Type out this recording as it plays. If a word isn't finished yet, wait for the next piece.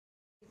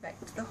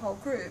feedback to the whole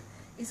group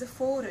is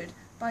afforded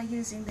by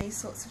using these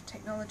sorts of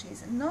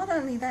technologies. And not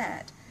only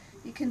that,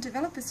 you can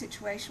develop a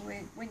situation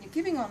where when you're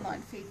giving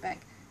online feedback,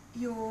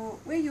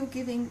 where you're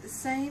giving the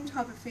same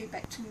type of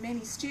feedback to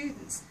many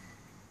students,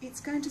 it's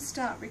going to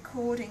start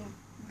recording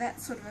that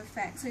sort of a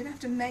fact. So you don't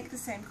have to make the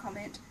same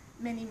comment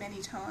many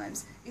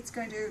times. It's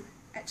going to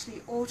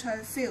actually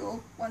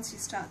auto-fill once you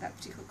start that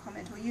particular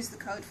comment or use the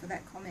code for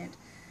that comment.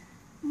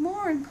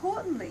 More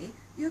importantly,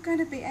 you're going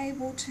to be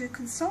able to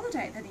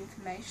consolidate that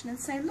information and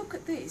say, look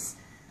at this,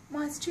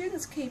 my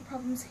students' key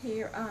problems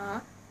here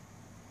are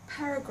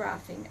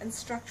paragraphing and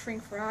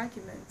structuring for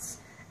arguments,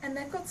 and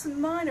they've got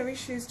some minor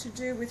issues to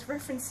do with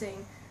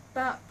referencing,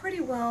 but pretty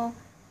well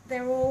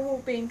they're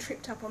all being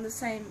tripped up on the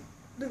same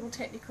little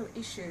technical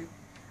issue.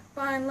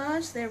 By and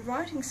large, their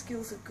writing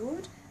skills are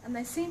good, and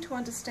they seem to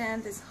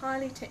understand this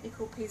highly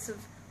technical piece of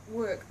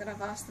work that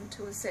I've asked them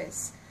to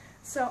assess.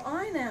 So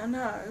I now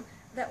know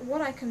that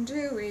what I can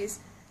do is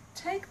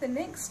take the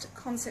next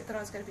concept that I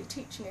was going to be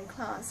teaching in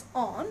class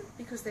on,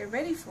 because they're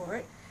ready for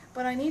it,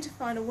 but I need to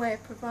find a way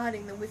of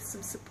providing them with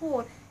some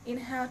support in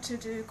how to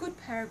do good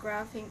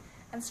paragraphing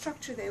and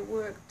structure their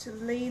work to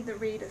lead the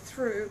reader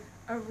through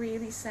a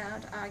really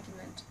sound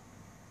argument.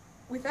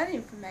 With that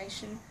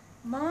information,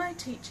 my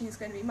teaching is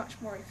going to be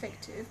much more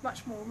effective,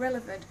 much more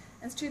relevant,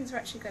 and students are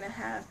actually going to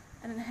have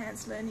an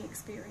enhanced learning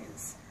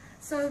experience.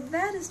 So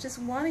that is just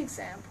one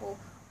example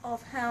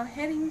of how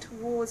heading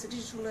towards a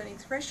digital learning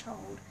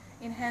threshold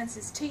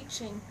enhances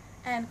teaching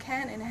and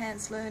can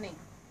enhance learning.